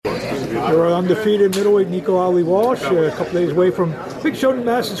You're undefeated middleweight Nico ALi Walsh, a couple days away from big show in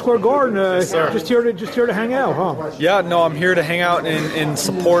Madison Square Garden. Yes, just here to hang out, huh? Yeah, no, I'm here to hang out and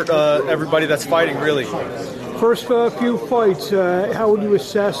support everybody that's fighting, really. First few fights, how would you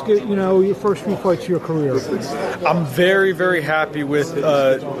assess your first few fights of your career? I'm very, very happy with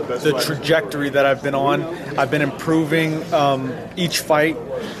the trajectory that I've been on. I've been improving each fight,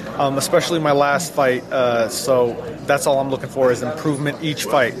 especially my last fight. So that's all I'm looking for is improvement each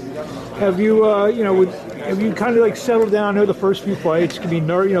fight. Have you, have you kind of like settled down? I know the first few fights can be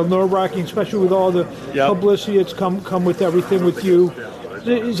nerve-wracking, especially with all the publicity that's come with everything with you.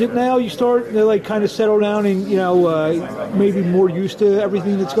 Is it now you start to like kind of settle down and maybe more used to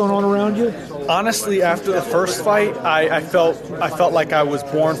everything that's going on around you? Honestly, after the first fight, I felt like I was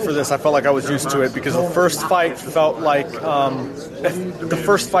born for this. I felt like I was used to it because the first fight felt like I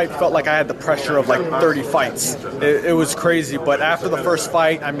had the pressure of like 30 fights. It was crazy. But after the first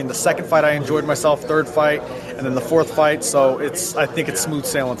fight, I mean, the second fight I enjoyed myself, third fight, and then the fourth fight. So I think it's smooth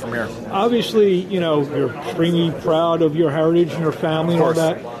sailing from here. Obviously, you're extremely proud of your heritage and your family and all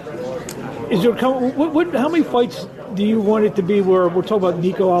that. Is there how many fights do you want it to be where we're talking about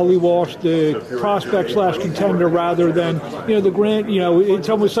Nico ALi Walsh, the prospect / contender, rather than the grand? It's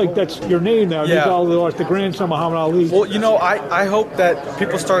almost like that's your name now, Nico ALi Walsh, the grandson of Muhammad Ali. Well, I hope that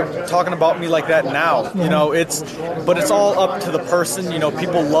people start talking about me like that now. But it's all up to the person.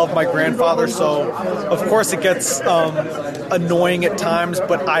 People love my grandfather, so of course it gets annoying at times.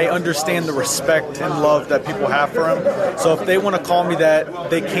 But I understand the respect and love that people have for him. So if they want to call me that,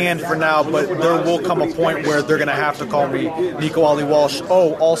 they can for now. But there will come a point where they're going to have to call me Nico ALi Walsh.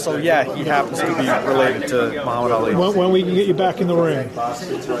 Oh, also, he happens to be related to Muhammad Ali. When we can get you back in the ring?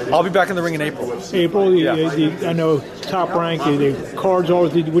 I'll be back in the ring in April. April? I know top rank, the cards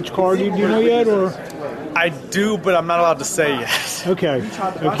always, which card do you know yet? Or I do, but I'm not allowed to say yet. Okay.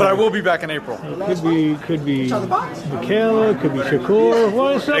 But I will be back in April. Could be Michaela, could be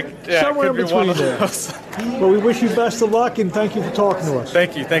Shakur, somewhere in between there. Well, we wish you best of luck and thank you for talking to us.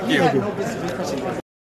 Thank you.